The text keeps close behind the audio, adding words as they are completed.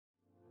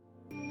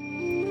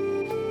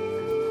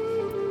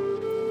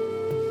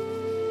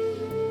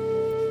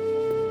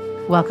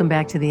Welcome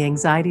back to the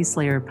Anxiety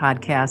Slayer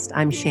podcast.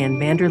 I'm Shan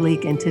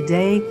Vanderleek, and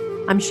today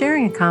I'm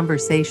sharing a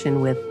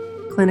conversation with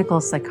clinical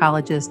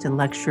psychologist and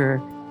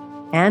lecturer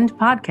and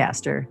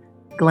podcaster,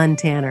 Glenn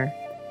Tanner.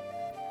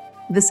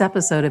 This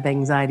episode of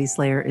Anxiety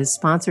Slayer is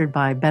sponsored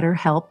by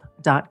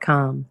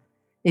BetterHelp.com.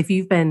 If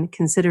you've been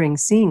considering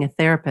seeing a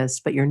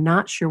therapist, but you're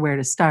not sure where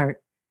to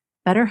start,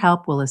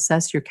 BetterHelp will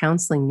assess your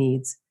counseling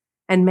needs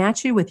and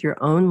match you with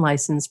your own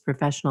licensed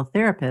professional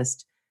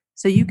therapist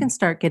so you can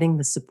start getting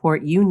the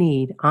support you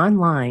need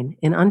online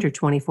in under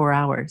 24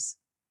 hours.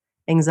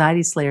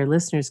 Anxiety Slayer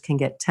listeners can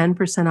get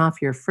 10%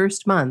 off your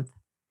first month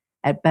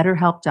at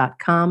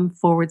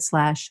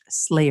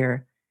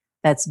betterhelp.com/slayer.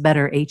 That's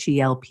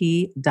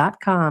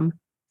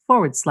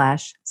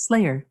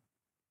betterhelp.com/slayer.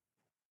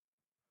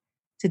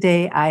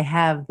 Today, I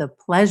have the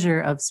pleasure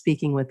of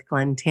speaking with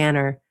Glenn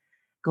Tanner.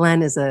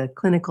 Glenn is a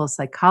clinical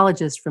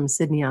psychologist from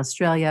Sydney,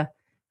 Australia,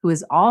 who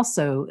is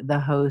also the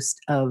host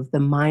of the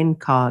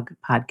MindCog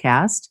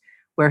podcast,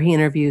 where he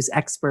interviews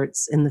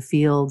experts in the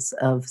fields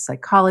of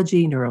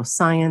psychology,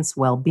 neuroscience,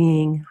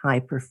 well-being, high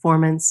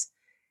performance,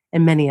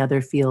 and many other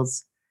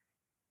fields.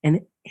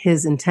 And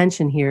his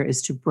intention here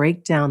is to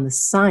break down the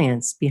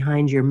science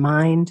behind your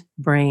mind,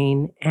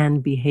 brain,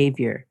 and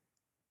behavior.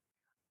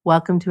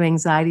 Welcome to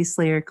Anxiety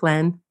Slayer,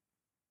 Glenn.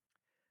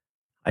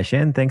 Hi,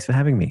 Shan. Thanks for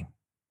having me.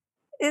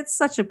 It's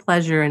such a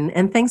pleasure.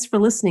 And thanks for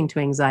listening to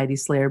Anxiety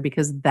Slayer,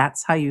 because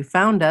that's how you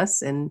found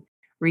us and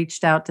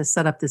reached out to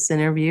set up this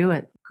interview.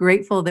 And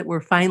grateful that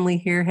we're finally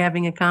here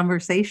having a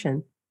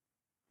conversation.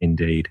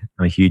 Indeed.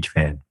 I'm a huge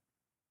fan.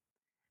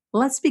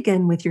 Let's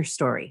begin with your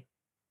story.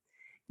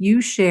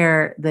 You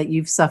share that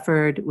you've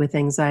suffered with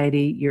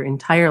anxiety your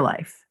entire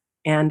life.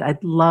 And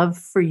I'd love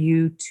for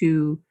you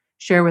to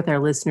share with our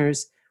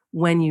listeners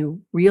when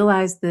you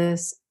realized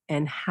this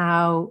and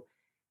how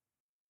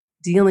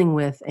dealing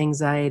with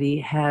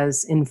anxiety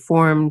has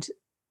informed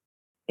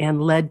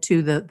and led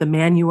to the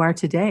man you are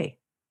today.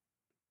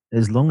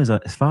 As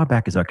far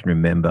back as I can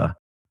remember,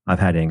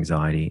 I've had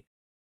anxiety.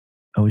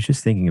 I was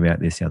just thinking about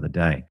this the other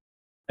day.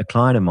 A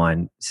client of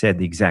mine said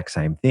the exact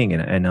same thing,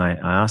 and I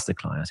asked the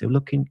client. I said,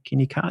 "Look, can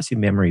you cast your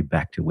memory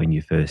back to when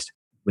you first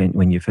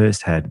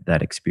had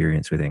that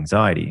experience with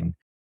anxiety?"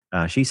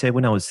 And she said,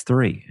 "When I was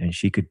 3," and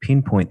she could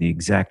pinpoint the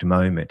exact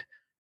moment.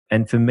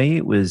 And for me,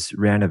 it was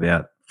round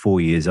about 4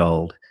 years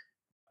old.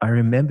 I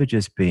remember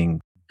just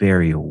being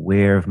very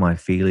aware of my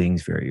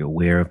feelings, very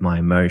aware of my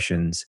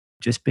emotions,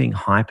 just being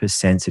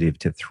hypersensitive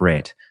to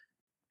threat.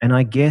 And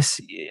I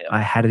guess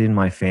I had it in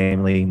my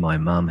family. My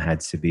mum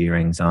had severe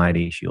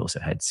anxiety. She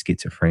also had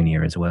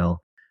schizophrenia as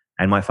well.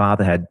 And my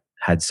father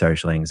had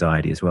social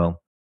anxiety as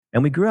well.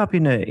 And we grew up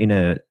in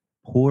a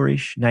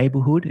poorish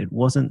neighborhood. It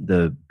wasn't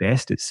the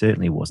best. It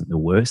certainly wasn't the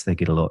worst. They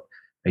do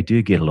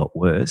get a lot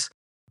worse,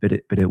 but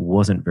it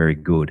wasn't very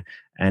good.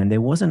 And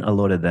there wasn't a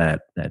lot of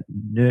that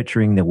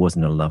nurturing. There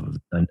wasn't a lot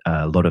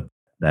of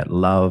that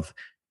love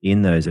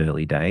in those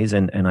early days.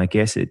 And I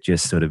guess it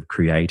just sort of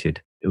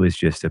it was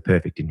just a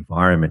perfect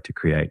environment to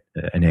create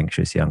an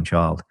anxious young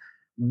child.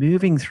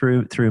 Moving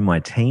through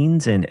my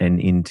teens and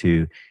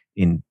into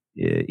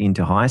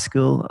high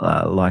school,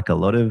 like a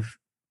lot of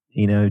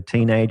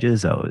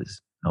teenagers, I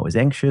was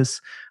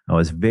anxious. I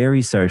was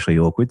very socially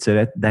awkward,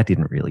 so that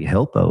didn't really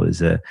help. I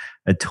was a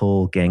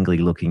tall, gangly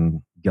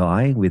looking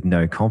guy with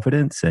no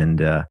confidence and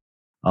a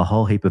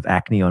whole heap of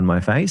acne on my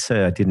face,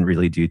 so I didn't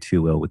really do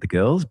too well with the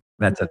girls.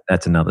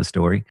 That's another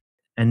story.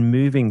 And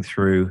moving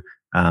through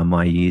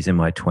my years in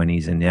my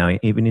 20s and now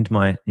even into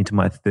my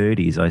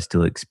 30s, I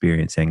still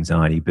experience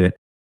anxiety. But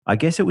I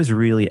guess it was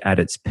really at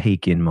its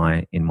peak in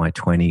my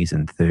 20s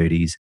and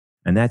 30s,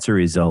 and that's a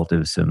result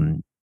of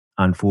some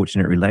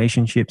unfortunate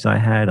relationships I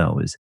had. I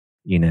was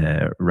in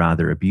a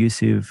rather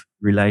abusive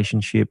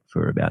relationship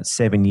for about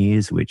 7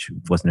 years, which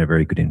wasn't a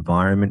very good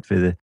environment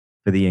for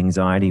the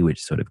anxiety,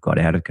 which sort of got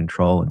out of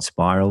control and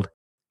spiraled.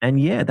 And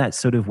yeah, that's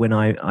sort of when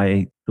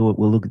I thought,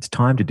 well, look, it's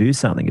time to do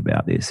something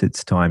about this.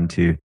 It's time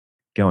to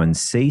go and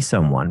see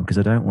someone because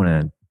I don't want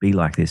to be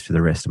like this for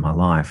the rest of my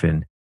life.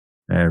 And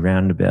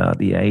around about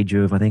the age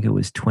of, I think it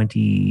was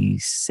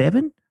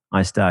 27,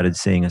 I started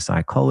seeing a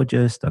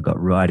psychologist. I got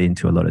right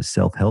into a lot of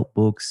self-help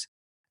books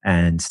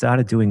and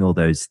started doing all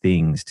those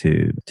things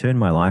to turn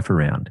my life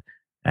around.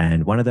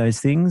 And one of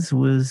those things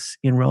was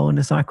enroll in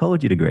a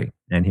psychology degree.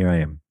 And here I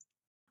am.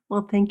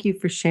 Well, thank you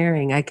for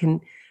sharing. I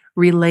can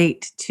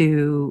relate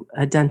to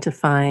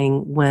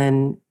identifying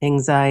when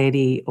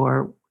anxiety,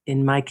 or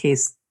in my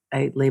case,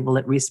 I label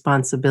it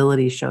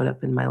responsibility, showed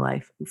up in my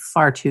life. I'm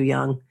far too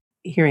young.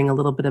 Hearing a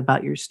little bit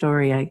about your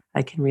story, I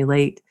can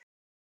relate.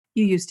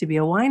 You used to be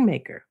a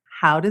winemaker.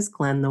 How does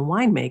Glenn the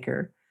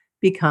winemaker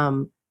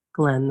become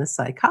Glenn the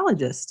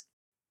psychologist?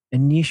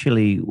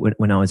 Initially,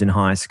 when I was in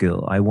high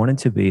school, I wanted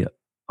to be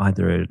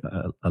either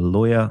a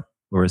lawyer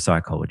or a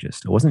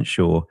psychologist. I wasn't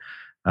sure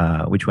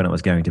which one it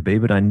was going to be,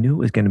 but I knew it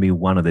was going to be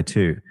one of the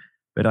two.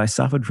 But I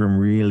suffered from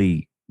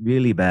really,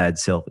 really bad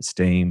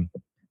self-esteem.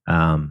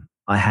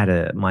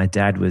 My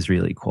dad was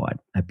really quite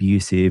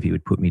abusive. He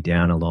would put me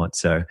down a lot.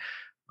 So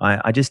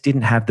I just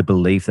didn't have the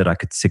belief that I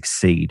could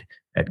succeed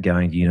at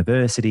going to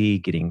university,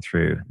 getting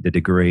through the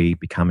degree,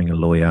 becoming a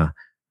lawyer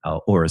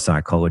or a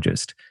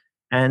psychologist.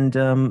 And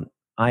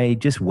I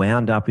just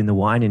wound up in the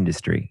wine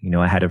industry.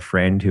 I had a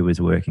friend who was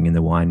working in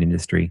the wine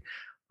industry.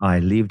 I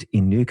lived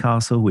in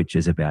Newcastle, which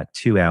is about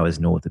 2 hours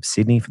north of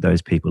Sydney for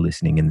those people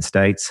listening in the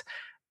States.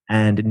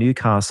 And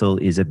Newcastle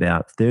is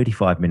about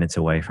 35 minutes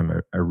away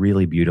from a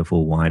really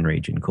beautiful wine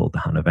region called the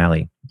Hunter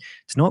Valley.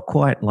 It's not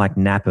quite like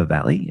Napa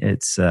Valley.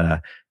 It's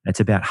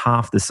about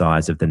half the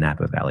size of the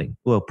Napa Valley.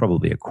 Well,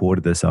 probably a quarter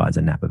the size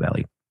of Napa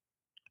Valley.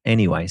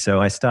 Anyway, so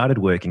I started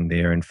working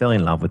there and fell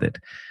in love with it.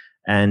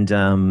 And,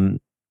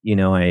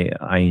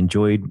 I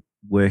enjoyed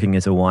working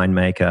as a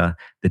winemaker.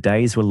 The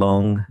days were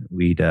long.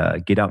 We'd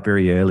get up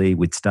very early.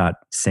 We'd start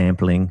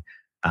sampling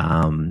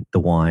the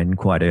wine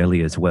quite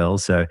early as well.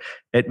 So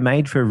it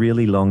made for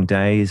really long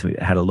days. We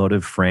had a lot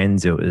of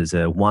friends. It was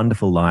a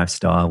wonderful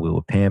lifestyle. We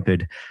were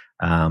pampered,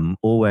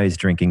 always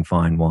drinking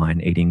fine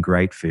wine, eating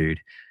great food.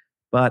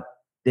 But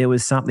there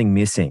was something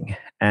missing.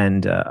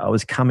 And I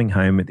was coming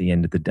home at the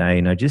end of the day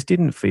and I just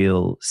didn't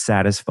feel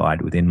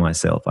satisfied within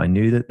myself. I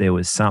knew that there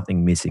was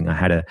something missing. I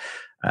had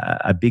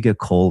a bigger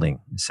calling,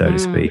 so to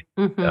speak.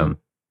 Mm-hmm.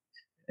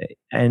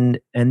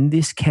 And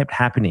this kept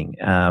happening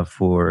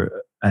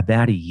for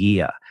about a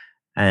year.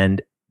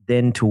 And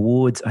then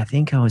towards, I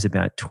think I was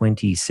about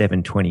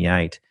 27,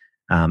 28,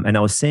 and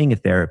I was seeing a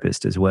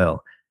therapist as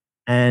well.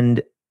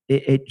 And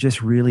it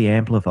just really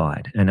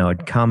amplified. And I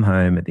would come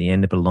home at the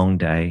end of a long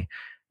day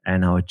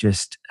and I would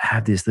just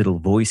have this little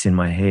voice in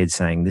my head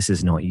saying, this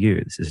is not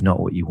you. This is not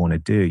what you want to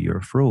do. You're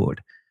a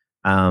fraud.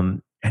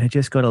 And it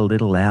just got a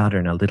little louder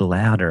and a little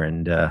louder.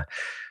 And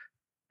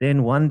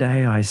then one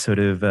day I sort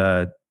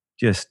of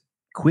just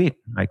quit.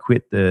 I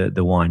quit the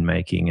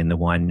winemaking and the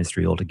wine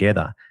industry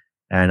altogether.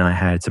 And I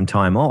had some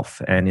time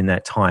off. And in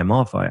that time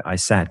off, I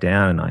sat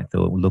down and I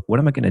thought, look, what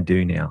am I going to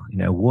do now?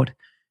 What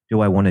do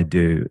I want to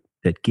do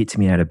that gets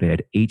me out of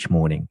bed each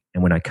morning?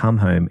 And when I come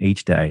home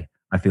each day,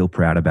 I feel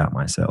proud about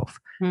myself.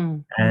 Mm-hmm.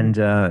 And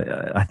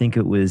I think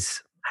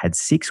had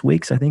 6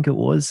 weeks, I think it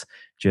was,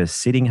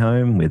 just sitting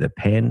home with a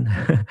pen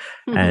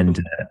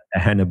and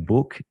a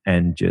book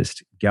and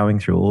just going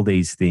through all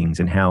these things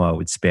and how I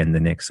would spend the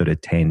next sort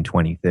of 10,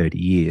 20, 30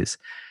 years.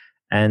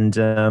 And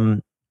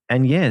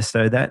yeah,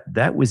 so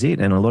that was it.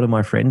 And a lot of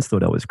my friends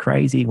thought I was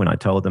crazy when I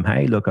told them,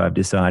 hey, look, I've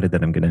decided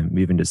that I'm going to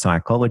move into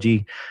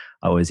psychology.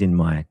 I was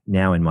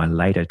now in my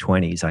later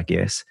 20s, I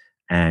guess.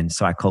 And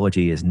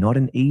psychology is not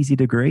an easy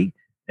degree.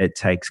 It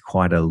takes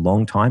quite a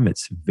long time.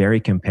 It's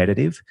very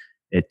competitive.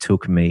 It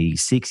took me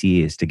 6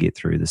 years to get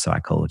through the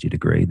psychology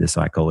degree, the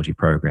psychology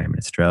program in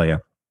Australia.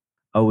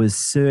 I was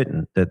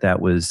certain that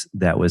was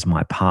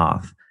my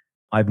path.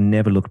 I've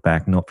never looked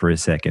back, not for a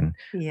second.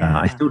 Yeah.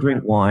 I still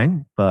drink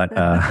wine, but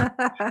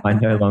I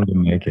no longer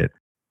make it.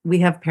 We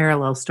have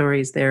parallel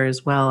stories there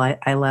as well.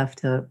 I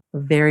left a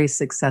very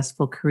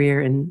successful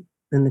career in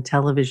the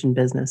television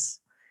business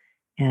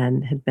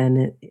and had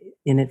been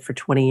in it for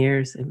 20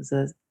 years. It was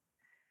a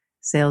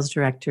sales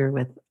director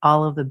with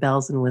all of the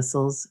bells and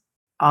whistles,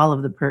 all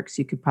of the perks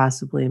you could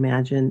possibly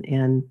imagine,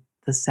 and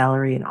the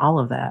salary and all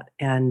of that.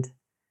 And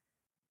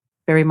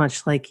very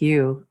much like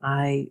you,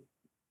 I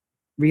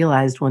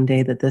realized one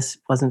day that this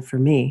wasn't for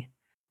me.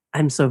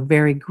 I'm so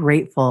very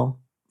grateful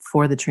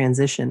for the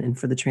transition and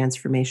for the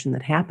transformation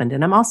that happened.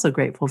 And I'm also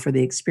grateful for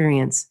the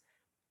experience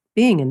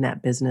being in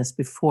that business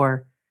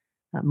before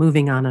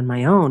moving on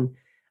my own.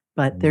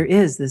 But there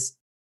is this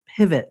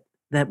pivot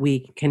that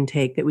we can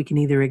take, that we can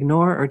either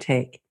ignore or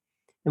take.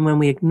 And when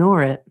we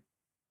ignore it,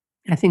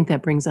 I think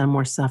that brings on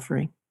more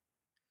suffering.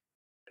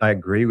 I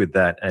agree with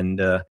that.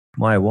 And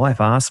my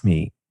wife asked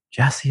me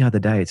just the other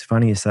day, it's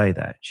funny you say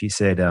that. She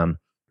said, do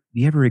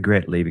you ever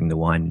regret leaving the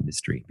wine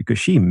industry? Because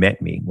she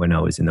met me when I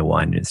was in the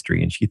wine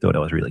industry and she thought I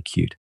was really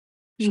cute.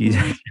 She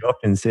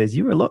often says,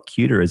 you were a lot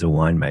cuter as a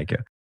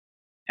winemaker.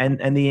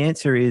 And the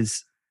answer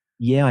is,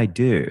 yeah, I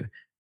do.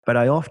 But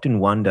I often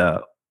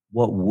wonder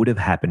what would have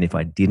happened if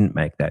I didn't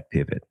make that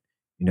pivot.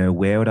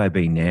 Where would I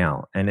be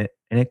now? And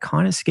it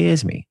kind of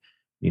scares me,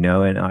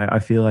 and I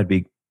feel I'd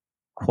be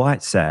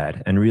quite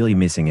sad and really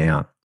missing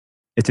out.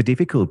 It's a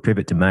difficult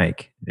pivot to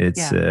make.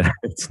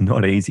 It's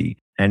not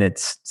easy. And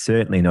it's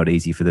certainly not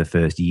easy for the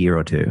first year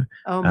or two.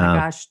 Oh my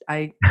gosh,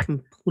 I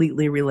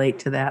completely relate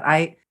to that.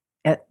 I,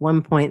 at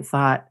one point,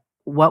 thought,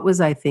 what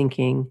was I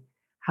thinking?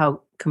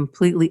 How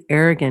completely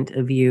arrogant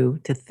of you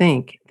to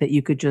think that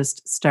you could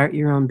just start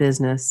your own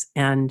business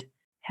and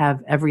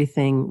have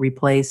everything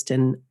replaced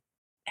and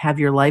have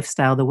your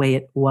lifestyle the way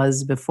it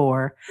was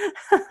before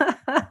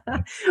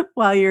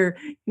while you're,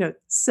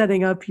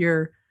 setting up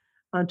your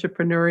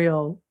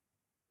entrepreneurial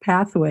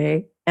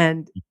pathway.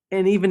 And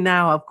even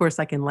now, of course,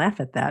 I can laugh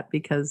at that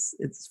because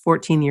it's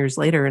 14 years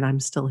later and I'm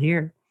still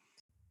here.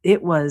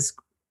 It was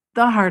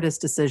the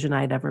hardest decision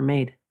I'd ever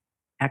made,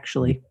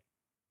 actually.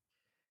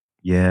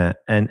 Yeah.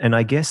 And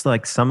I guess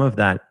like some of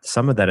that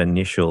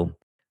initial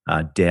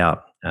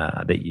doubt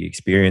that you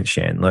experience,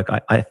 Shan. Look,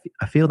 I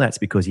feel that's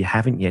because you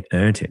haven't yet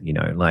earned it.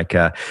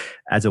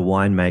 As a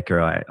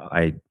winemaker,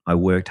 I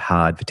worked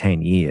hard for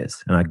 10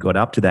 years, and I got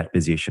up to that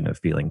position of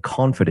feeling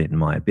confident in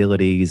my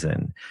abilities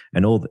and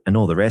all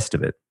the rest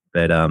of it.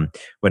 But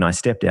when I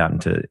stepped out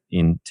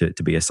into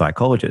to be a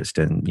psychologist,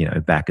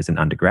 and back as an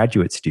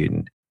undergraduate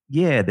student,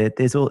 yeah,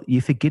 there's all,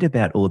 you forget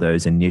about all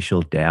those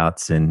initial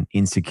doubts and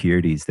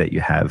insecurities that you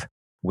have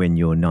when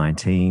you're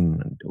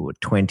 19 or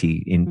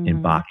 20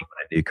 embarking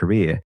on a new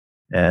career.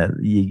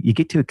 You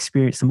get to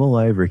experience them all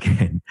over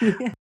again.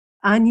 Yeah.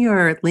 On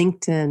your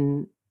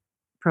LinkedIn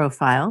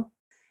profile,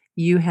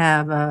 you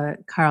have a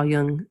Carl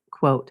Jung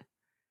quote: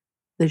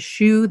 "The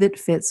shoe that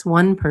fits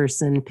one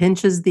person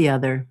pinches the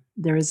other.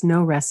 There is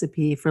no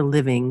recipe for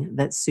living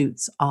that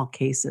suits all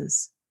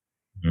cases."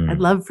 I'd Mm.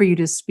 love for you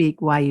to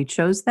speak why you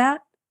chose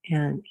that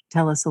and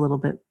tell us a little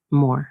bit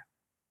more.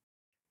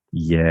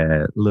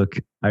 Yeah, look,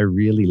 I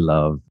really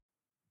love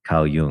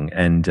Carl Jung,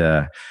 and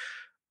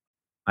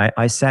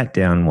I sat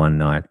down one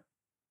night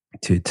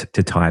to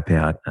type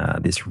out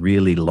this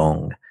really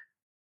long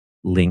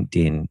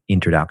LinkedIn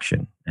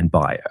introduction and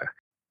bio.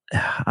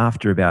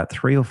 After about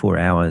 3 or 4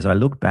 hours, I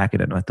looked back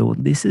at it and I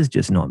thought, this is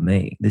just not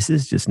me. This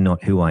is just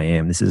not who I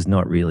am. This is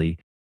not really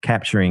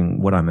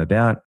capturing what I'm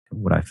about,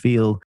 what I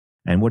feel,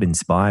 and what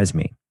inspires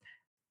me.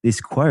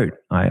 This quote,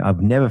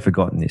 I've never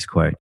forgotten this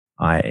quote.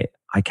 I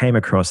came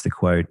across the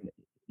quote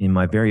in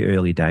my very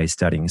early days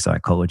studying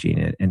psychology,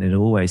 and it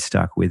always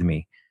stuck with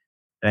me.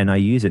 And I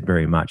use it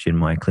very much in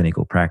my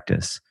clinical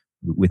practice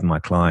with my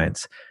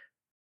clients.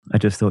 I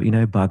just thought,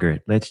 bugger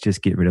it. Let's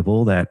just get rid of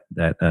all that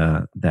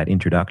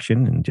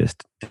introduction and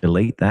just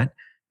delete that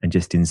and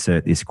just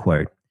insert this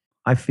quote.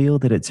 I feel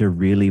that it's a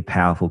really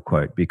powerful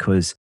quote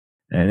because,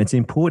 and it's an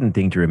important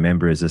thing to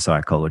remember as a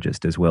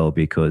psychologist as well,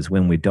 because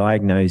when we're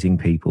diagnosing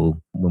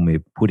people, when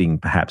we're putting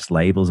perhaps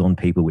labels on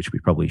people, which we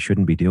probably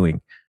shouldn't be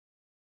doing,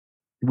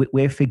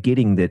 we're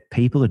forgetting that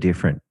people are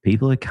different.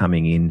 People are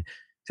coming in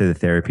to the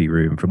therapy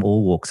room from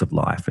all walks of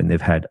life, and they've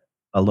had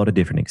a lot of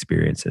different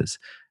experiences.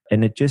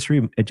 And it just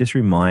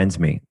reminds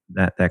me,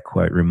 that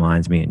quote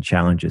reminds me and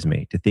challenges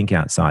me to think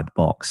outside the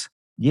box.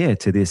 Yeah,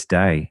 to this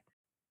day,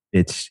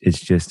 it's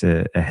just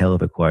a hell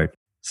of a quote,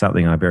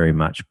 something I very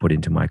much put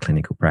into my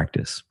clinical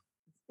practice.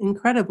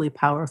 Incredibly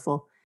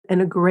powerful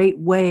and a great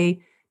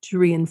way to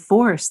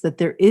reinforce that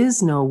there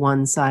is no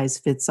one size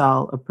fits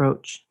all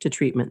approach to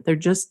treatment. There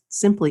just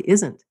simply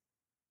isn't.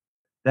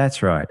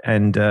 That's right.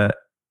 And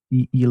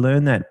you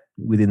learn that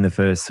within the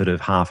first sort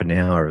of half an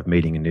hour of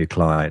meeting a new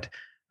client,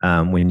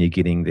 when you're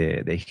getting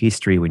their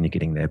history, when you're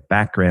getting their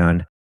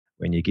background,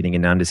 when you're getting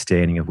an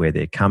understanding of where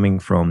they're coming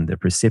from, the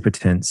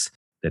precipitants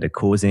that are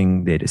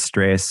causing their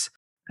distress,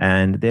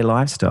 and their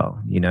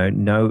lifestyle.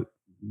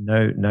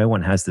 No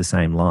one has the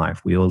same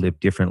life. We all live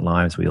different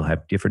lives. We all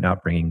have different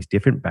upbringings,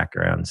 different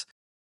backgrounds.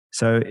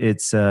 So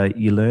it's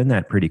you learn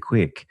that pretty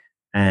quick.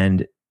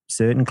 And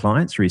certain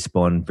clients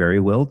respond very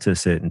well to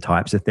certain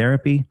types of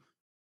therapy.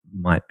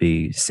 Might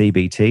be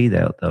CBT.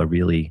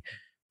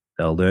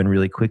 They'll learn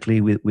really quickly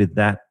with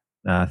that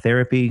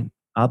therapy.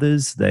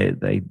 Others,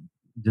 they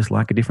just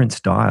like a different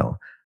style.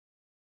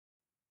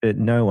 But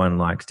no one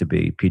likes to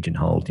be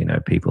pigeonholed.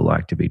 People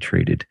like to be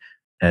treated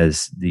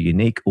as the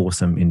unique,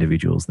 awesome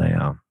individuals they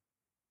are.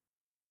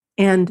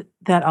 And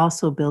that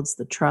also builds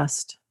the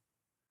trust.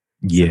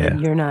 So that Yeah.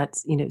 you're not,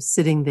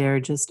 sitting there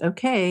just,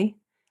 okay,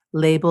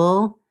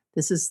 label,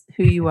 this is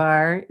who you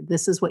are,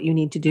 this is what you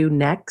need to do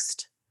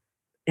next.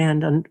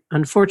 And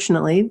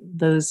unfortunately,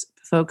 those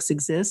folks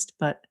exist,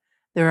 but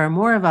there are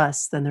more of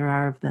us than there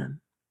are of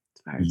them,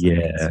 as far as I'm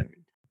Yeah. concerned.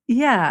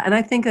 Yeah, and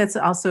I think that's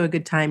also a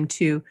good time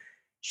to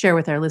share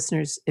with our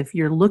listeners if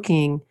you're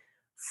looking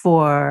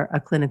for a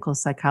clinical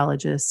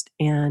psychologist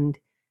and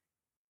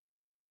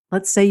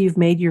let's say you've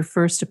made your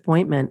first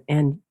appointment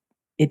and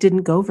it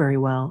didn't go very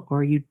well,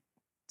 or you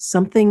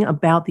something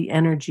about the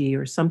energy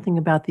or something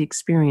about the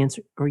experience,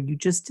 or you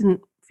just didn't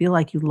feel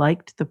like you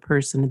liked the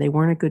person, they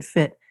weren't a good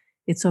fit.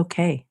 It's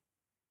okay.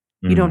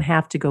 You don't Mm,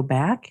 have to go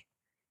back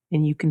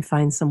and you can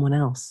find someone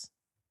else.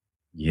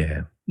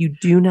 yeah. You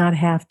do not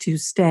have to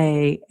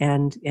stay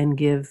and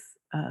give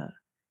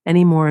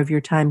any more of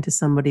your time to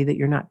somebody that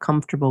you're not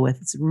comfortable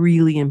with. It's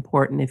really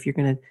important if you're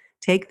going to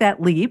take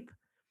that leap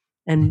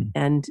Mhm.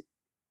 and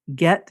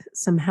get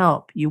some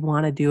help. You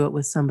want to do it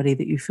with somebody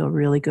that you feel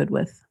really good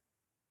with.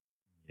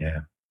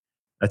 Yeah.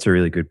 That's a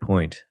really good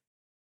point.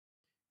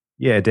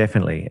 Yeah,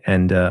 definitely.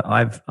 And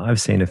I've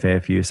seen a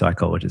fair few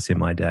psychologists in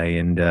my day,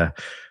 and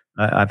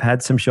I've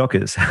had some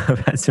shockers.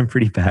 I've had some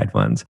pretty bad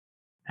ones.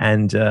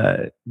 And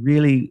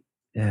really,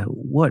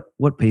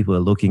 what people are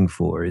looking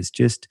for is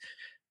just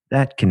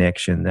that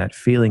connection, that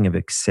feeling of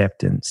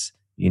acceptance.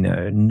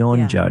 Yeah.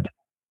 Non-judge,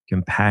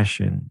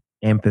 compassion,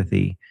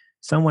 empathy.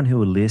 Someone who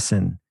will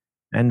listen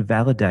and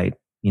validate,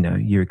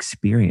 your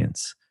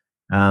experience.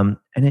 And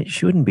it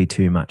shouldn't be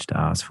too much to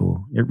ask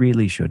for. It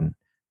really shouldn't.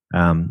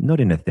 Not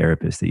in a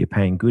therapist that you're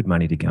paying good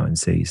money to go and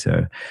see.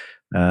 So,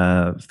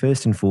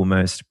 first and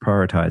foremost,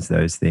 prioritize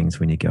those things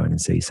when you go in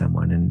and see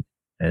someone. And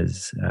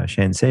as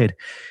Shan said,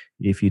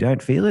 If you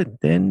don't feel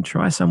it, then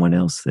try someone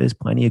else. There's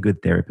plenty of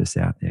good therapists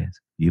out there.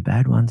 You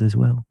bad ones as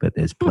well, but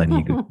there's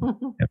plenty of good.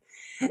 Yep.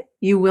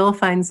 You will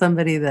find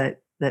somebody that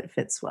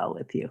fits well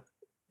with you.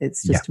 Yeah.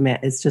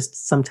 It's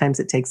just sometimes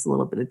it takes a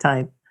little bit of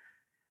time.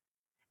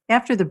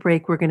 After the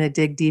break, we're going to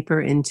dig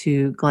deeper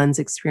into Glenn's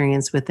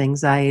experience with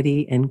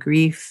anxiety and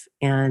grief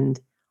and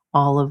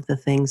all of the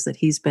things that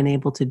he's been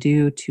able to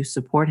do to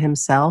support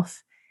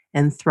himself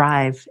and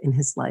thrive in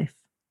his life.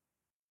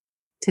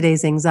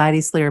 Today's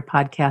Anxiety Slayer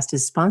podcast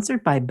is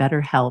sponsored by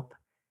BetterHelp.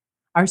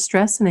 Are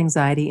stress and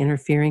anxiety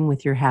interfering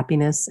with your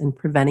happiness and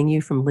preventing you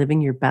from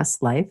living your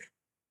best life?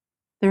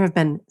 There have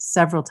been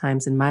several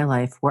times in my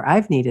life where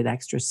I've needed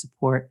extra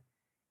support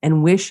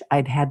and wish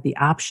I'd had the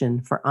option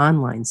for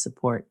online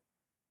support.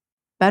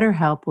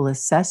 BetterHelp will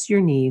assess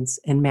your needs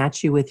and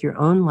match you with your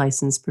own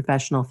licensed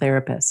professional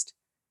therapist.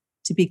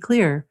 To be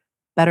clear,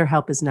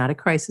 BetterHelp is not a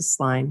crisis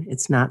line.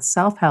 It's not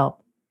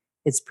self-help.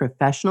 It's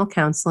professional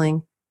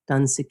counseling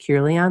done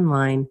securely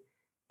online,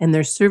 and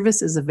their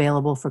service is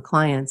available for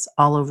clients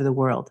all over the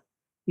world.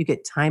 You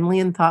get timely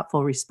and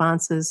thoughtful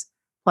responses,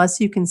 plus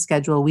you can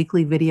schedule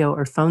weekly video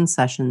or phone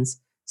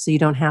sessions so you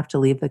don't have to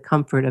leave the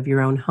comfort of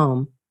your own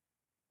home.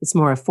 It's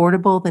more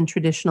affordable than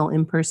traditional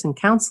in-person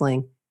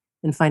counseling,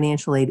 and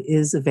financial aid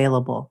is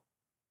available.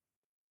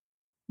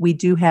 We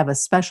do have a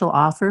special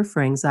offer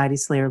for Anxiety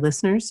Slayer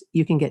listeners.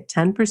 You can get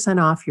 10%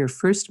 off your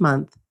first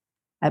month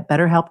at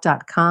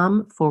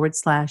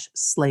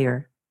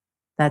betterhelp.com/slayer.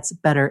 That's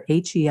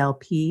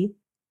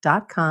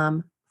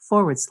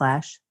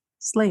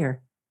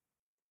betterhelp.com/slayer.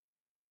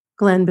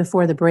 Glenn,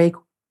 before the break,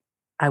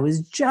 I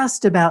was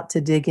just about to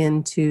dig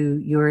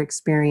into your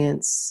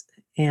experience,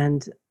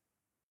 and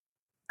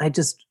I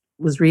just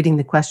was reading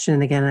the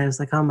question again. And I was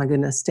like, oh my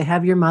goodness, to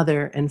have your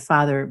mother and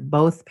father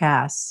both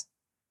pass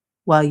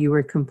while you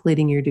were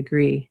completing your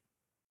degree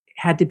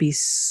had to be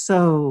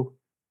so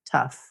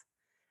tough.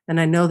 And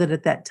I know that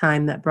at that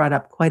time that brought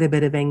up quite a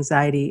bit of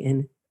anxiety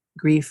and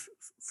grief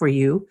for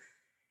you.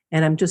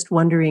 And I'm just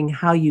wondering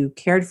how you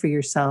cared for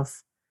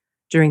yourself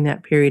during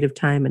that period of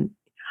time and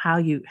how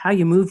you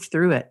moved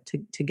through it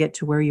to get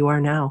to where you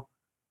are now.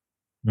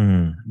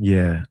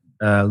 Yeah.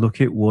 Look,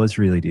 it was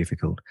really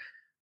difficult.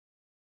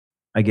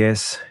 I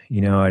guess,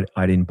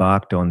 I'd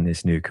embarked on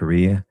this new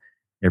career.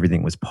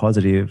 Everything was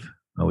positive.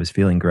 I was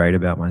feeling great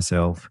about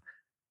myself.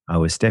 I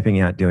was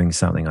stepping out doing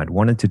something I'd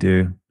wanted to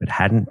do but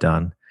hadn't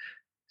done.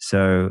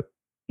 So,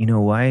 in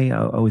a way,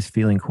 I was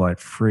feeling quite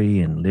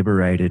free and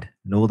liberated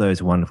and all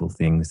those wonderful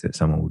things that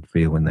someone would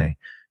feel when they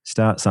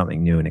start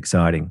something new and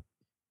exciting.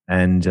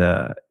 And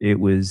it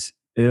was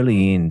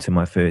early into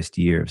my first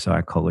year of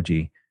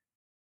psychology.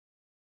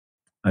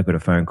 I got a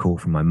phone call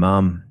from my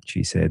mum.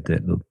 She said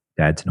that, look,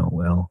 Dad's not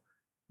well.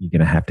 You're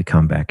going to have to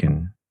come back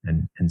and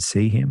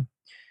see him.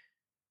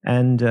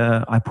 And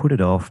I put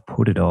it off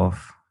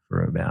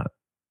for about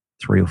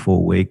 3 or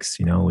 4 weeks.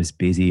 I was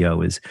busy. I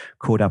was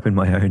caught up in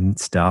my own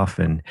stuff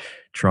and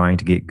trying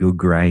to get good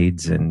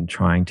grades and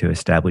trying to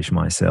establish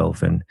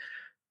myself. And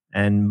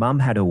Mum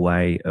had a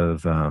way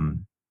of,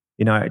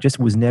 I just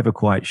was never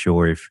quite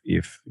sure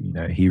if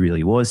he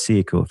really was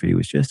sick or if he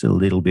was just a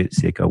little bit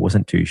sick. I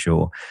wasn't too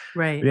sure.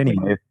 Right. But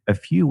anyway, a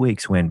few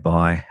weeks went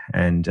by,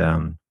 and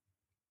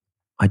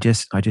I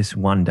just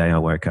one day I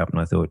woke up and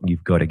I thought,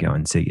 you've got to go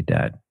and see your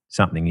dad.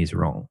 Something is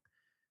wrong.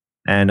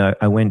 And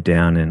I went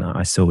down and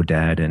I saw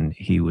Dad, and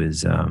he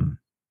was,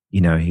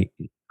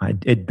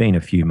 it'd been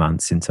a few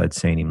months since I'd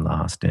seen him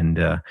last, and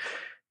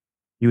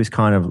he was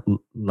kind of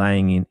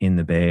laying in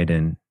the bed,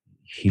 and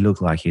he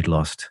looked like he'd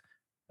lost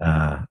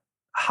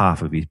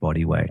half of his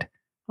body weight.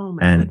 Oh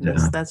my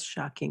goodness, that's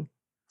shocking.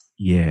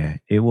 Yeah,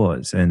 it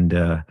was, and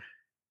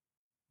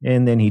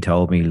then he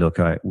told me, look,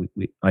 I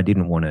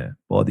didn't want to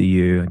bother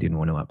you. I didn't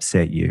want to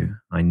upset you.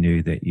 I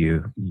knew that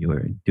you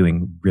were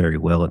doing very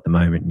well at the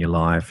moment in your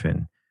life,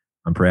 and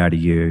I'm proud of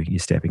you. You're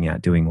stepping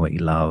out doing what you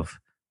love.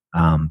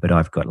 But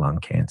I've got lung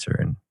cancer,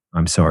 and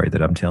I'm sorry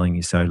that I'm telling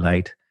you so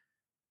late.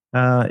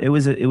 It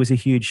was a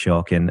huge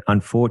shock, and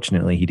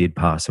unfortunately, he did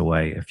pass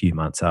away a few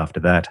months after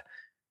that.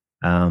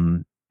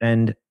 And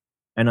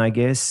I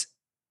guess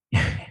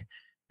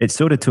it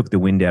sort of took the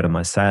wind out of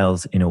my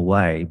sails in a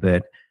way,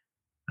 but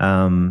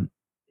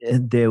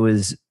there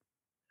was,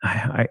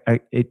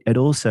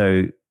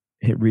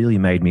 it really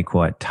made me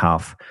quite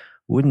tough.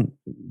 Wouldn't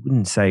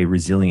say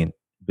resilient,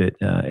 but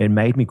it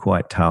made me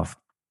quite tough.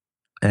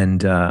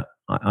 And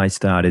I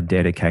started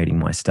dedicating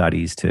my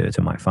studies to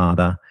my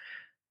father,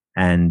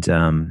 and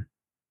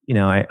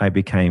I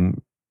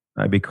became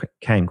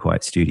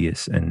quite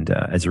studious, and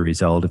as a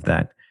result of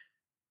that,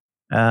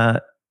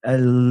 a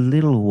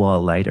little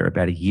while later,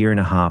 about a year and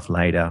a half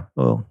later,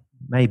 or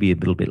maybe a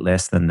little bit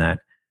less than that,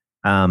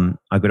 I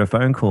got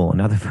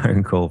another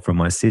phone call from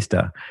my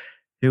sister,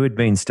 who had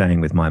been staying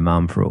with my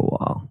mum for a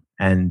while,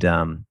 and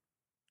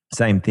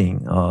same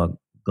thing. Oh,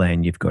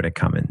 Glenn, you've got to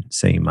come and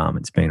see Mum.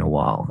 It's been a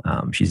while.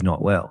 She's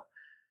not well.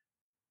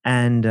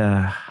 And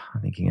I'm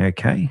thinking,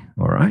 okay,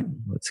 all right,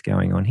 what's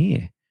going on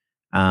here?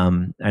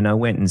 And I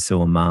went and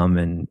saw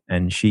Mum,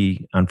 and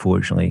she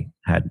unfortunately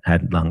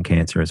had lung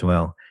cancer as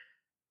well.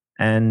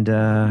 And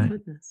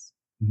Goodness.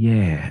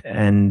 yeah,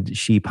 and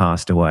she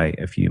passed away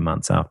a few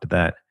months after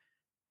that.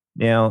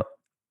 Now,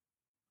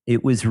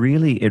 it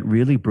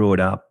really brought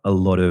up a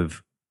lot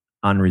of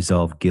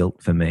unresolved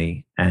guilt for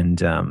me.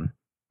 And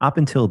up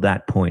until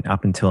that point,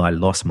 up until I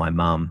lost my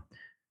mum,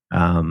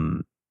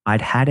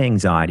 I'd had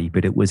anxiety,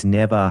 but it was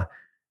never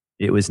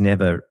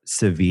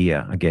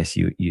severe, I guess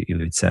you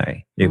would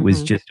say. It was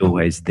Hmm. just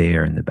always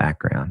there in the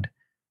background.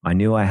 I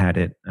knew I had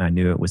it. I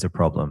knew it was a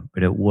problem,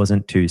 but it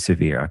wasn't too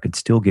severe. I could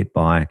still get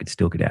by. I could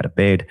still get out of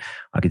bed.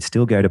 I could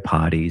still go to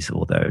parties,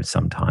 although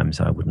sometimes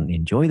I wouldn't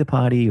enjoy the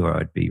party or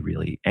I'd be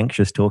really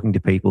anxious talking to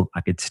people. I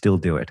could still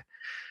do it.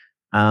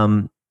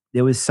 Um,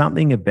 there was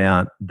something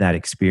about that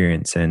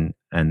experience and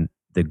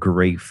the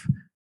grief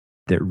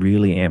that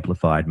really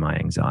amplified my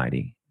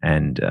anxiety.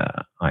 And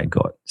I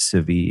got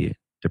severe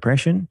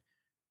depression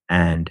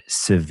and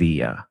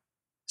severe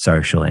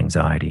social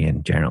anxiety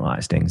and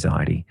generalized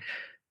anxiety.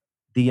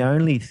 The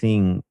only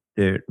thing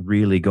that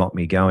really got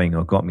me going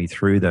or got me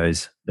through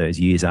those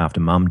years after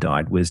mum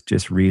died was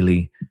just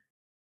really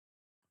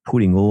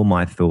putting all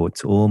my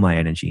thoughts, all my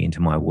energy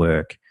into my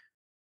work.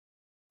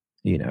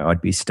 You know,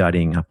 I'd be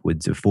studying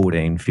upwards of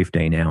 14,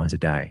 15 hours a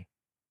day.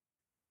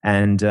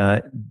 And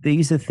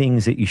these are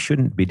things that you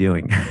shouldn't be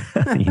doing.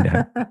 you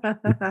know,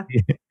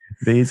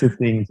 these are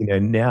things,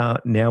 now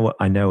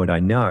I know what I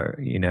know,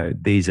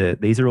 these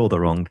are all the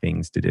wrong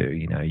things to do.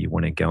 You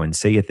want to go and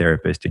see a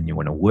therapist and you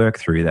want to work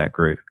through that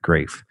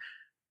grief.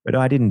 But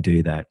I didn't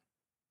do that.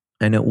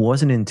 And it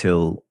wasn't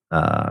until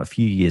a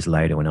few years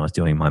later when I was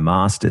doing my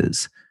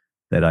master's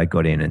that I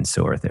got in and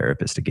saw a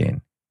therapist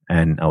again.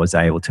 And I was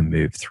able to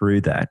move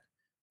through that.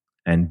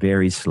 And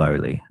very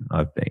slowly,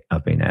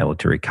 I've been able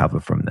to recover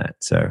from that.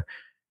 So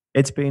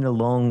it's been a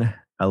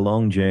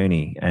long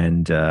journey,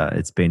 and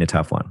it's been a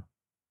tough one.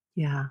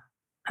 Yeah.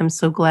 I'm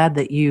so glad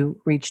that you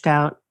reached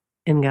out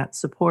and got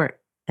support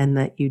and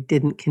that you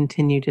didn't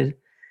continue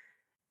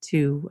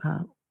to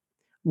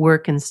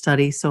work and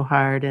study so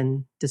hard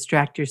and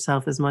distract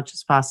yourself as much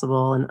as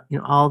possible and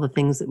all the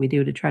things that we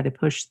do to try to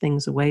push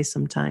things away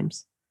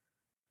sometimes.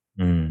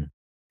 Mm.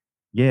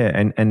 Yeah,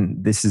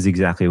 and this is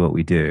exactly what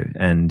we do.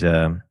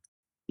 And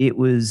it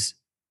was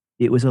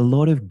it was a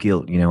lot of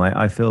guilt.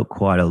 I felt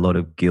quite a lot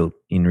of guilt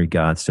in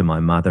regards to my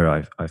mother.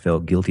 I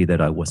felt guilty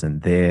that I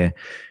wasn't there.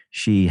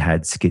 She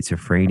had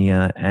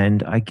schizophrenia,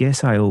 and I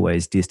guess I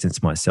always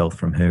distanced myself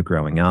from her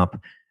growing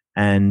up.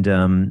 And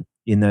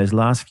in those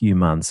last few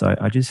months,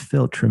 I just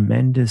felt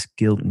tremendous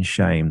guilt and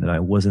shame that I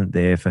wasn't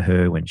there for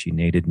her when she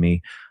needed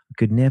me. I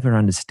could never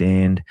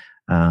understand.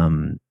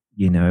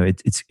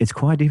 It's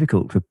quite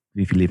difficult for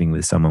if you're living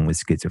with someone with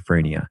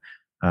schizophrenia.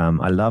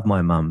 I love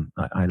my mum.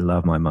 I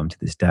love my mum to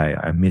this day.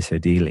 I miss her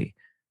dearly.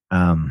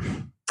 Of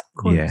Yeah,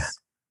 course.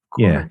 Of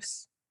yeah.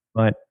 course.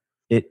 But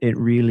it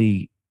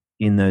really,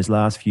 in those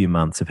last few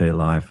months of her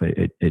life,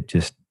 it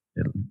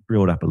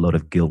brought up a lot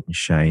of guilt and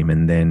shame.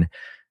 And then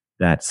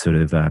that sort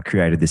of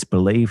created this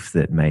belief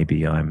that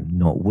maybe I'm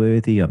not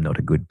worthy, I'm not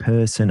a good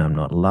person, I'm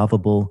not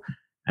lovable.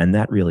 And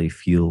that really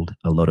fueled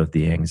a lot of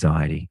the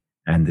anxiety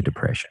and the Yeah.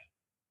 depression.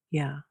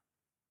 Yeah.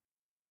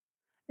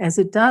 As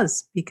it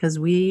does, because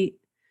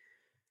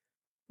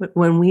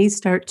when we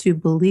start to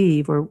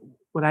believe, or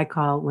what I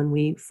call when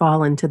we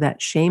fall into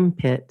that shame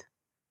pit,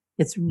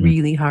 it's Mm,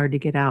 really hard to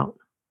get out.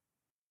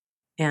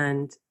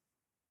 And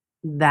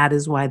that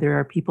is why there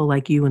are people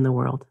like you in the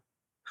world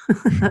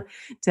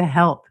to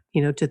help,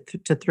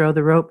 to throw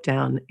the rope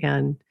down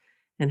and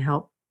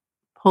help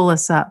pull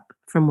us up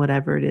from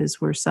whatever it is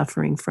we're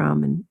suffering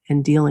from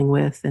and dealing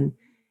with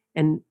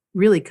and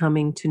really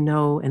coming to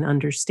know and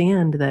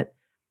understand that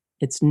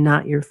it's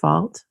not your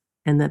fault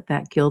and that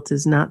that guilt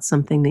is not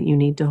something that you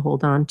need to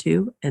hold on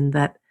to and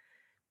that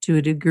to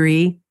a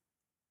degree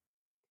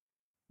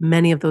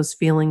many of those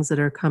feelings that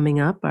are coming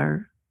up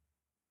are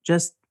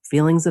just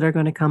feelings that are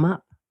going to come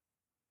up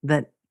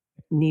that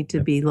need to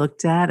yep. be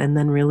looked at and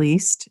then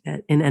released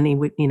in any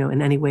way,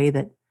 in any way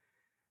that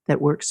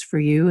works for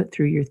you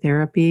through your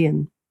therapy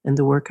and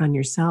the work on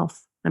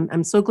yourself.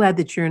 I'm so glad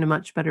that you're in a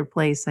much better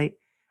place. I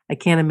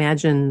can't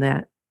imagine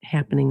that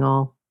happening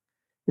all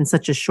in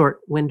such a short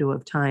window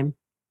of time.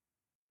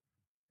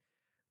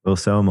 Well,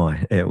 so am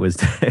I. It was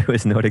it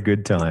was not a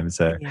good time.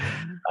 So, Yeah.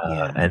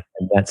 Yeah.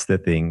 and that's the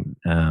thing.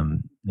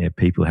 Yeah,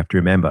 people have to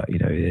remember.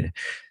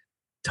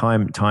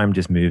 Time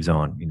just moves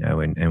on.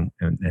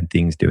 And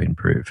things do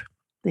improve.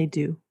 They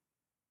do.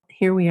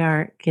 Here we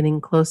are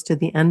getting close to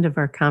the end of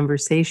our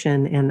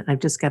conversation, and I've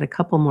just got a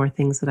couple more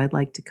things that I'd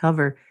like to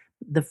cover.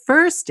 The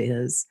first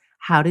is,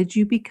 how did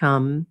you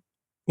become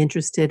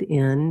interested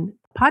in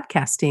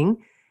podcasting?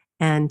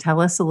 And tell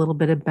us a little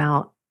bit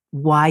about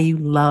why you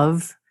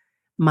love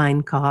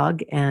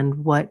MindCog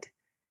and what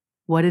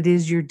it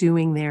is you're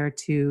doing there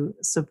to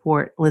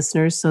support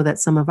listeners so that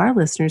some of our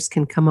listeners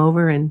can come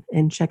over and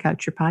check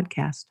out your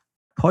podcast.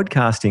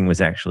 Podcasting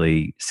was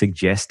actually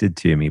suggested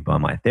to me by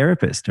my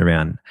therapist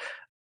around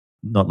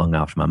not long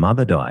after my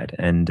mother died,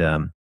 and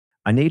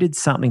I needed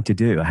something to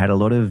do. I had a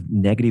lot of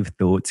negative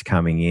thoughts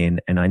coming in,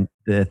 and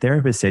the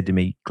therapist said to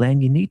me,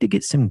 "Glenn, you need to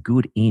get some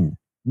good in.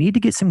 need to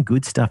get some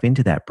good stuff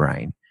into that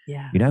brain.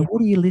 Yeah.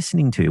 What are you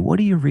listening to? What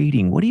are you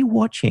reading? What are you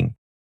watching?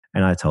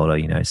 And I told her,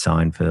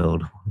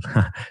 Seinfeld,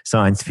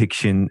 science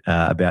fiction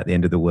about the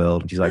end of the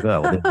world. And she's like,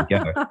 oh, well, there you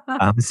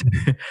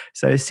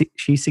go.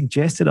 She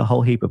suggested a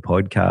whole heap of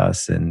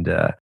podcasts, and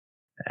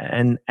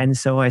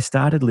so I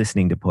started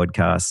listening to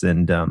podcasts.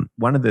 And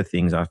one of the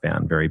things I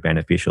found very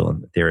beneficial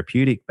and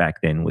therapeutic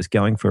back then was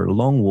going for a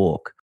long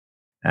walk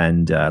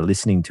and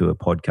listening to a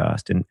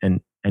podcast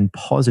and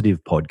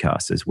positive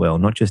podcasts as well,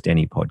 not just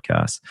any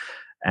podcasts.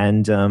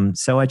 And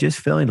so I just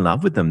fell in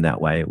love with them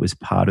that way. It was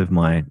part of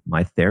my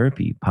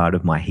therapy, part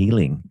of my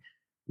healing,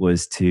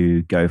 was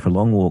to go for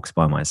long walks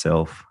by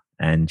myself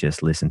and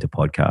just listen to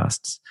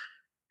podcasts.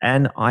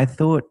 And I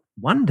thought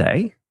one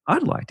day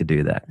I'd like to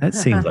do that. That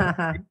seems like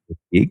a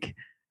gig.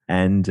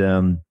 And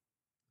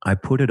I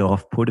put it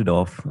off.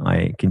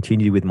 I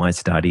continued with my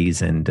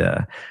studies, and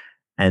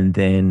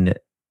then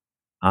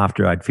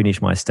after I'd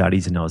finished my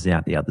studies and I was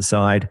out the other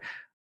side,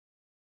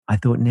 I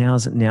thought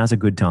now's a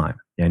good time.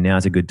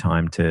 Now's a good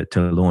time to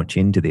launch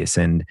into this.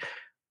 And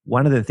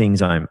one of the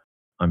things I'm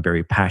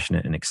very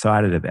passionate and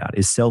excited about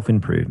is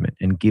self-improvement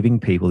and giving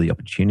people the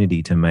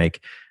opportunity to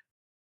make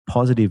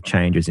positive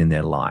changes in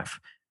their life.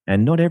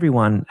 And not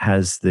everyone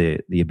has the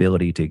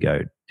ability to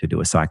go to do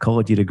a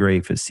psychology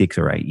degree for 6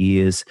 or 8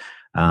 years.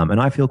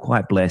 And I feel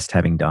quite blessed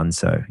having done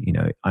so.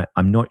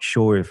 I'm not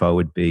sure if I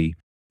would be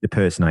the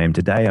person I am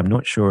today. I'm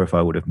not sure if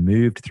I would have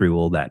moved through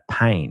all that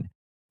pain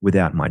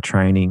without my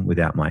training,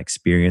 without my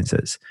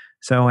experiences.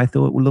 So I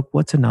thought, well, look,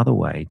 what's another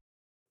way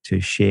to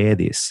share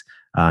this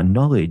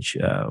knowledge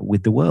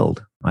with the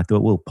world? I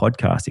thought, well,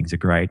 podcasting is a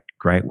great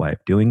way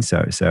of doing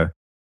so. So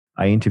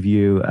I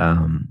interview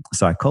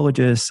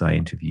psychologists, I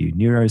interview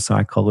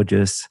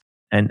neuropsychologists,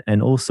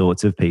 and all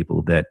sorts of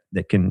people that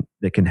can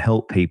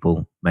help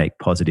people make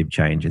positive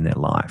change in their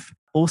life.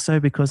 Also,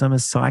 because I'm a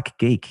psych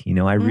geek,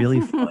 I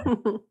really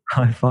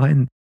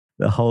find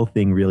the whole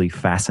thing really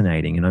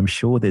fascinating, and I'm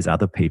sure there's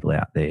other people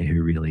out there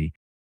who really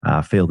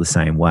feel the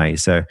same way.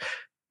 So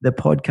the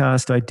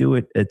podcast, I do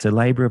it. It's a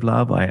labor of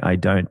love. I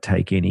don't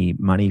take any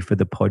money for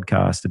the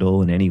podcast at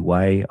all in any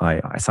way.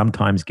 I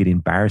sometimes get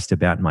embarrassed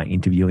about my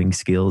interviewing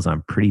skills.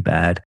 I'm pretty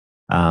bad.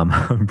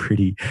 I'm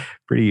pretty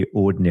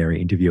ordinary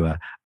interviewer.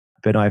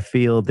 But I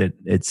feel that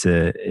it's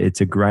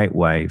a great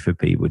way for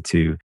people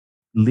to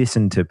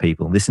listen to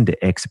people, listen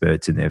to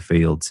experts in their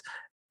fields,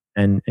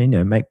 and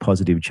make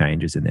positive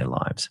changes in their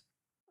lives.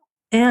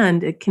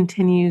 And it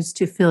continues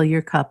to fill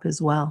your cup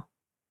as well.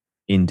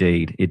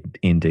 Indeed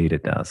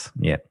it does.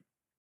 Yeah.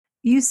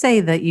 You say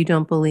that you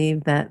don't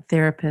believe that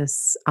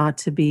therapists ought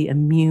to be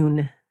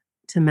immune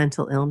to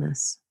mental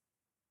illness.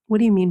 What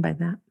do you mean by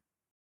that?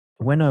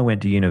 When I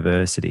went to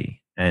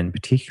university, and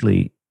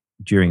particularly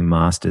during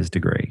master's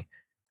degree,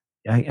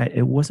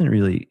 it wasn't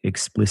really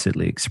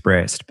explicitly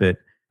expressed, but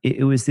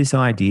it was this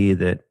idea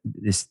that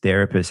this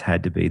therapist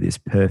had to be this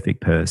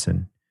perfect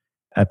person,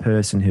 a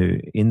person who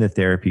in the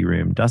therapy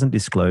room doesn't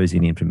disclose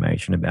any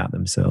information about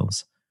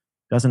themselves,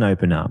 doesn't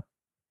open up,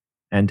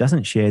 and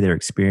doesn't share their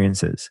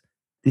experiences.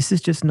 This is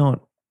just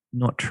not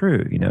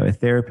true. A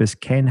therapist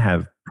can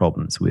have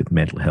problems with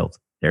mental health.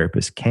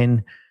 Therapists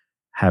can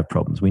have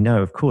problems. We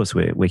know, of course,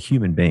 we're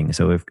human beings,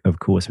 so of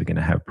course we're going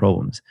to have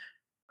problems.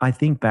 I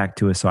think back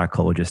to a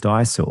psychologist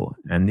I saw,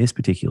 and this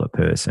particular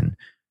person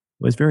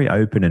was very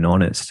open and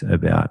honest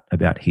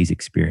about his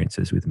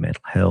experiences with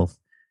mental health.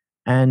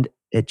 And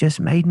it just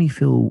made me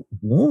feel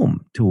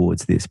warm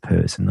towards this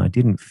person. I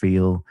didn't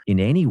feel in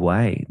any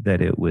way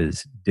that it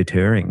was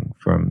deterring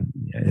from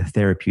a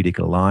therapeutic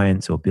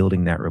alliance or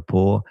building that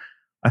rapport.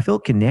 I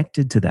felt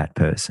connected to that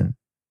person.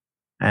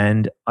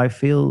 And I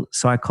feel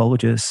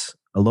psychologists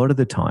a lot of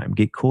the time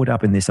get caught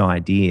up in this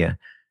idea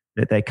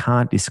that they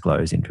can't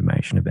disclose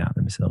information about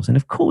themselves. And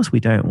of course, we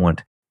don't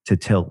want to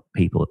tell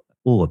people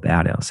all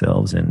about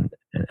ourselves and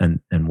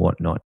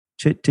whatnot.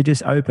 To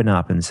just open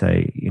up and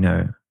say,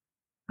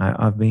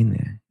 I've been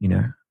there,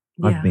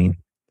 I've been.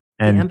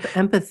 And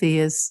empathy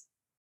is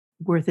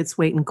worth its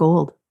weight in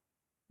gold.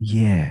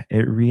 Yeah,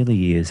 it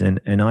really is.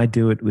 And I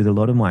do it with a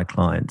lot of my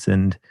clients,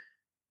 and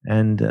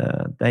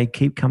they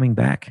keep coming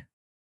back.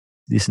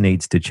 This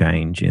needs to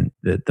change in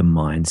the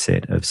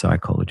mindset of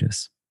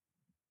psychologists.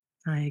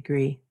 I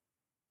agree.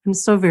 I'm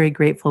so very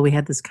grateful we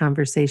had this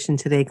conversation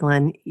today,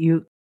 Glenn.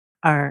 You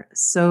are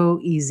so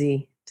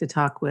easy to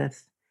talk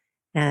with,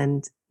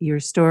 and your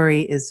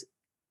story is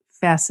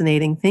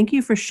fascinating. Thank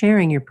you for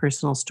sharing your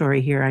personal story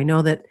here. I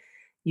know that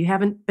you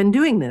haven't been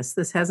doing this.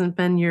 This hasn't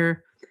been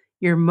your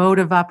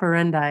modus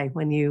operandi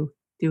when you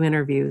do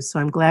interviews.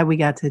 So I'm glad we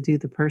got to do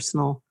the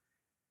personal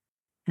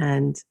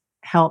and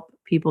help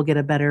people get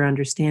a better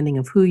understanding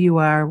of who you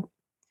are,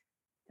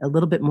 a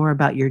little bit more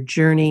about your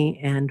journey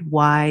and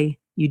why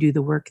you do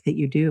the work that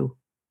you do.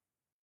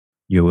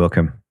 You're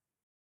welcome.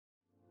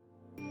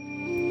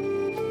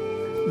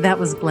 That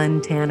was Glenn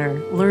Tanner.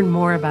 Learn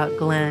more about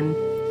Glenn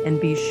and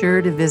be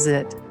sure to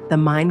visit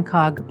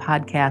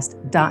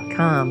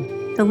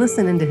themindcogpodcast.com to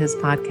listen into his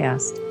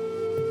podcast.